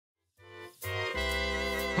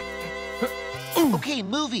Okay,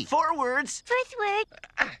 movie. 4 words. First word.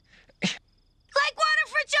 Like water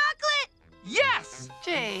for chocolate! Yes!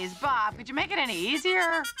 Jeez, Bob, could you make it any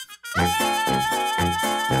easier?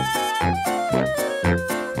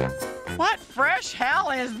 What fresh hell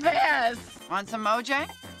is this? Want some OJ?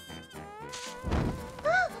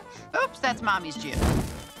 Oops, that's Mommy's juice.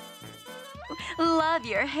 Love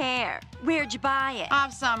your hair. Where'd you buy it?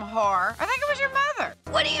 Off some whore. I think it was your mother.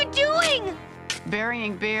 What are you doing?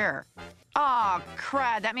 Burying beer. Oh,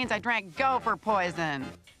 crud. That means I drank gopher poison.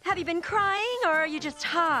 Have you been crying, or are you just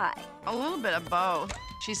high? A little bit of both.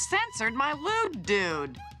 She censored my lewd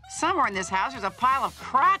dude. Somewhere in this house, there's a pile of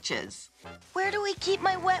crotches. Where do we keep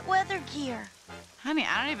my wet weather gear? Honey,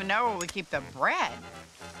 I don't even know where we keep the bread.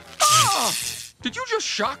 Oh! Did you just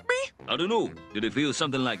shock me? I don't know. Did it feel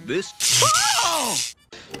something like this? Oh!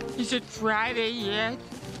 Is it Friday yet?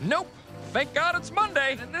 Nope. Thank God it's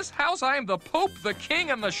Monday. In this house, I am the Pope, the King,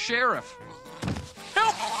 and the Sheriff.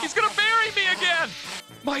 Help! He's gonna bury me again!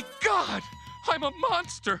 My God! I'm a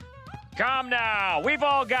monster! Come now. We've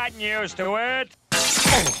all gotten used to it.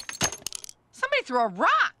 Somebody threw a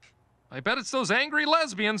rock. I bet it's those angry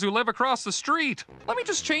lesbians who live across the street. Let me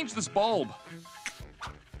just change this bulb.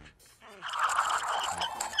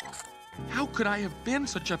 How could I have been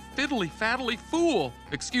such a fiddly-faddly fool?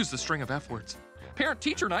 Excuse the string of F words.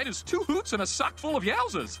 Parent-teacher night is 2 hoots and a sock full of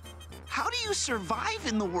yowzas. How do you survive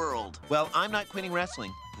in the world? Well, I'm not quitting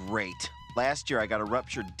wrestling. Great. Last year, I got a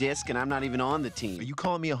ruptured disc, and I'm not even on the team. Are you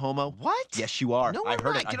calling me a homo? What? Yes, you are. No, I I'm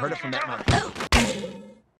heard not. it. I Get heard over it from that here. mouth.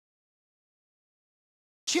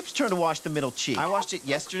 Chip's turn to wash the middle cheek. I washed it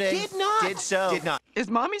yesterday. Did not. Did so. Did not. Is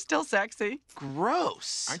Mommy still sexy?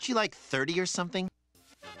 Gross. Aren't you like 30 or something?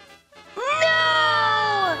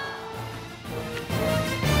 No!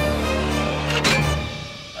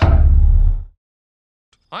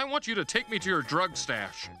 I want you to take me to your drug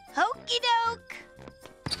stash. Hokey doke.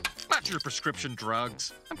 Not your prescription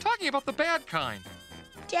drugs. I'm talking about the bad kind.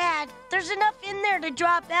 Dad, there's enough in there to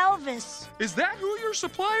drop Elvis. Is that who your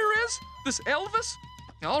supplier is? This Elvis?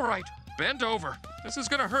 All right, bend over. This is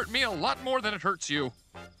gonna hurt me a lot more than it hurts you.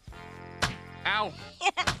 Ow.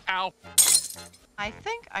 Ow. I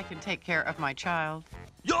think I can take care of my child.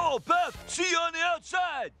 Yo, Beth, see you on the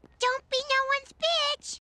outside. Don't be no one's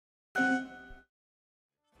bitch.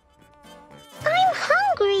 I'm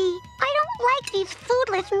hungry. I don't like these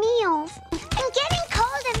foodless meals. I'm getting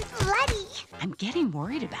cold and bloody. I'm getting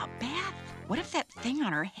worried about Beth. What if that thing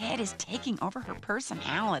on her head is taking over her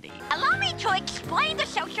personality? Allow me to explain the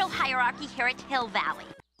social hierarchy here at Hill Valley.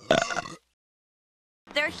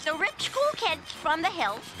 There's the rich school kids from the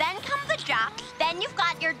hills, then come the jocks, then you've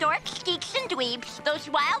got your dorks, geeks, and dweebs, those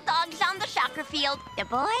wild dogs on the soccer field, the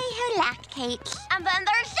boy who lactates, and then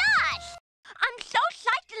there's us! I'm so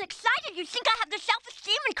psyched and excited you think I have the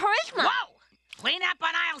self-esteem and charisma! Whoa! Clean up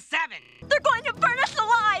on aisle 7! They're going to burn us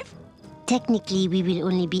alive! Technically, we will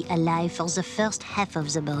only be alive for the first half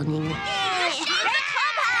of the burning.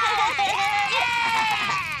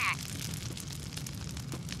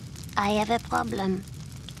 I have a problem.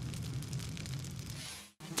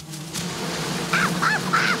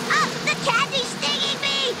 The candy's stinging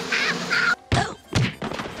me!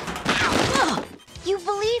 You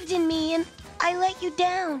believed in me, and I let you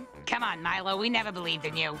down. Come on, Milo, we never believed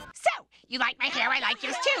in you. So, you like my hair, I like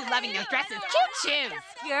yours too. Loving those dresses, cute shoes.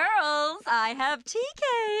 Girls, I have tea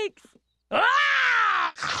cakes.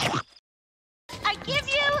 Ah! I give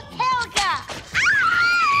you Helga!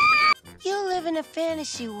 You live in a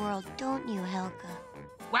fantasy world, don't you, Helga?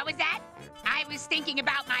 What was that? I was thinking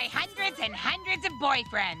about my hundreds and hundreds of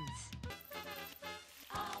boyfriends.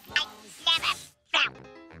 I never felt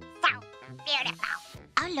so beautiful.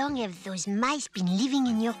 How long have those mice been living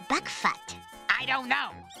in your back fat? I don't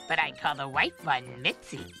know, but I call the white one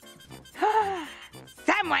Mitzi.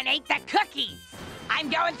 Someone ate the cookies. I'm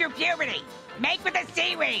going through puberty. Make with the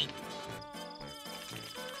seaweed.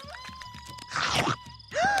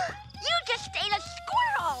 You just ate a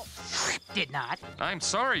squirrel! Did not. I'm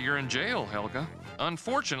sorry you're in jail, Helga.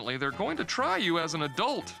 Unfortunately, they're going to try you as an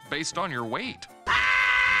adult based on your weight.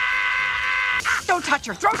 Don't touch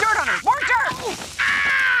her! Throw dirt on her! More dirt!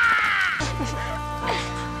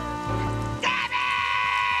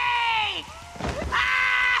 Debbie!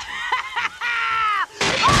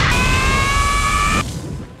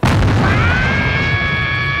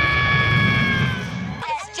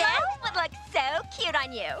 This gem would look so cute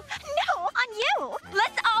on you. No, on you.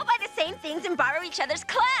 Let's all buy the same things and borrow each other's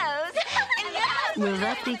clothes. Will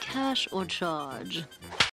that be cash or charge?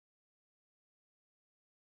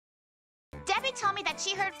 Debbie told me that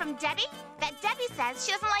she heard from Debbie that Debbie says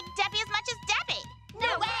she doesn't like Debbie as much as Debbie.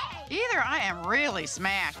 No way! Either Either I am really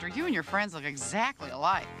smashed, or you and your friends look exactly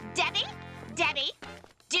alike. Debbie,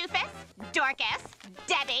 Doofus, Dorcas,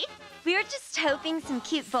 Debbie. We were just hoping some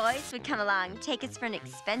cute boys would come along, take us for an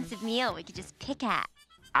expensive meal we could just pick at.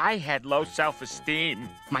 I had low self-esteem.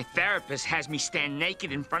 My therapist has me stand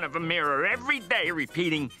naked in front of a mirror every day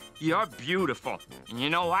repeating, "You're beautiful." And you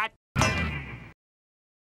know what?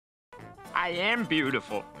 I am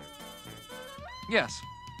beautiful. Yes.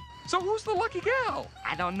 So who's the lucky gal?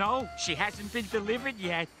 I don't know. She hasn't been delivered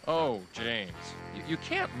yet. Oh, James, you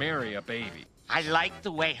can't marry a baby. I like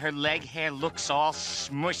the way her leg hair looks all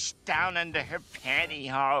smushed down under her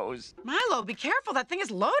pantyhose. Milo, be careful. That thing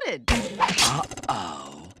is loaded.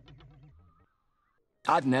 Uh-oh.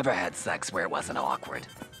 I've never had sex where it wasn't awkward.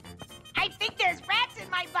 I think there's rats in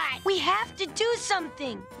my butt. We have to do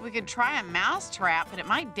something. We could try a mouse trap, but it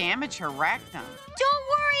might damage her rectum. Don't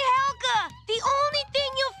worry, Helga. The only thing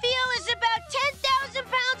you'll feel is about 10,000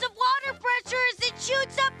 pounds of water pressure as it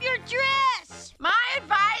shoots up your dress. My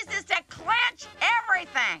advice is to clench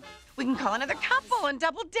everything. We can call another couple and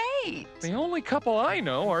double date. The only couple I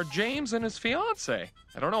know are James and his fiancée.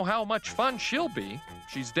 I don't know how much fun she'll be.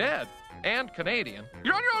 She's dead and Canadian.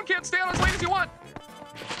 You're on your own, kids. Stay out as late as you want.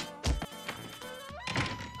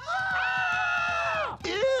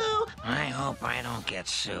 Ew! I hope I don't get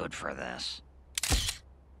sued for this.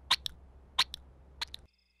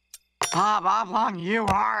 Bob Oblong, you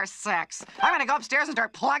are sex. I'm gonna go upstairs and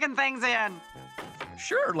start plugging things in.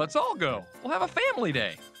 Sure, let's all go. We'll have a family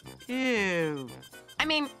day. Ew. I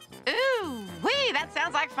mean, ooh, wee, that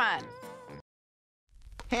sounds like fun.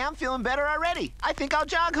 Hey, I'm feeling better already. I think I'll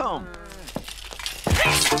jog home.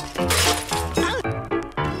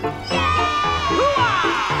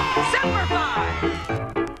 Super fun!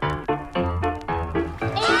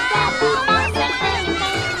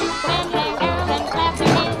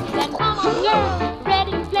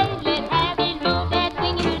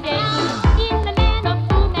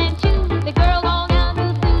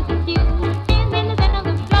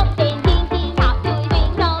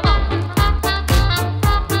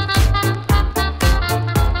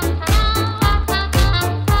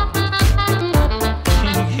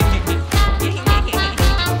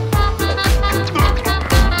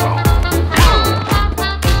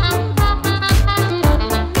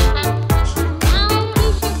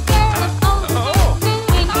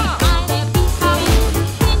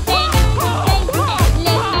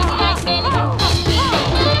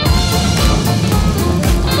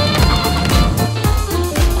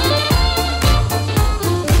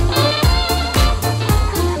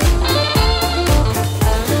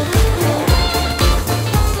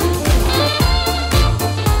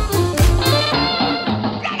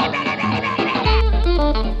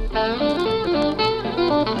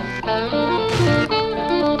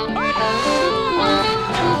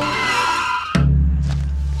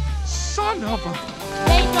 Son of a...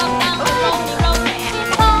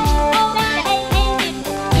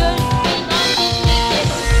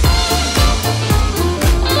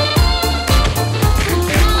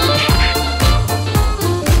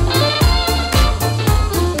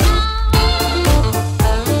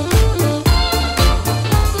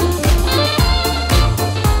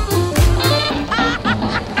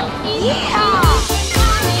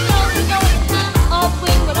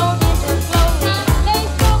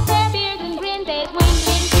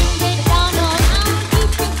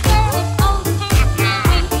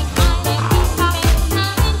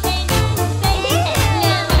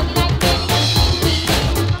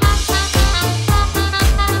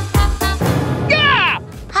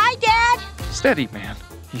 Steady, man.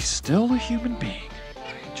 He's still a human being.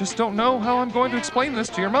 I just don't know how I'm going to explain this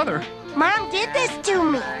to your mother. Mom did this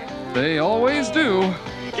to me. They always do.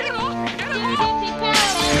 Get off! Get off!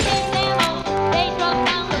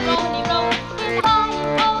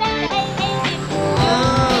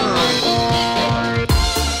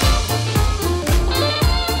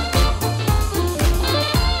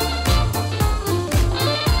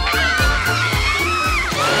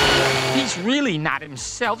 He's really not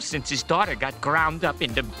himself since his daughter got ground up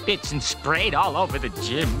into bits and sprayed all over the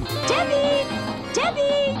gym. Debbie!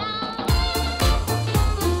 Debbie!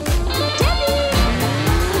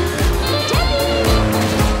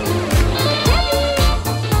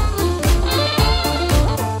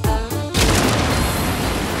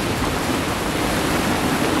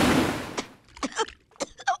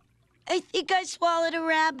 I think I swallowed a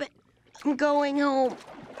rabbit. I'm going home.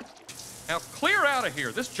 Now clear out of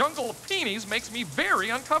here. This jungle of peonies makes me very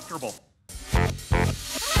uncomfortable.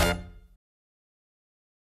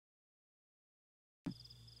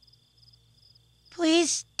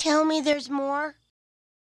 Please tell me there's more.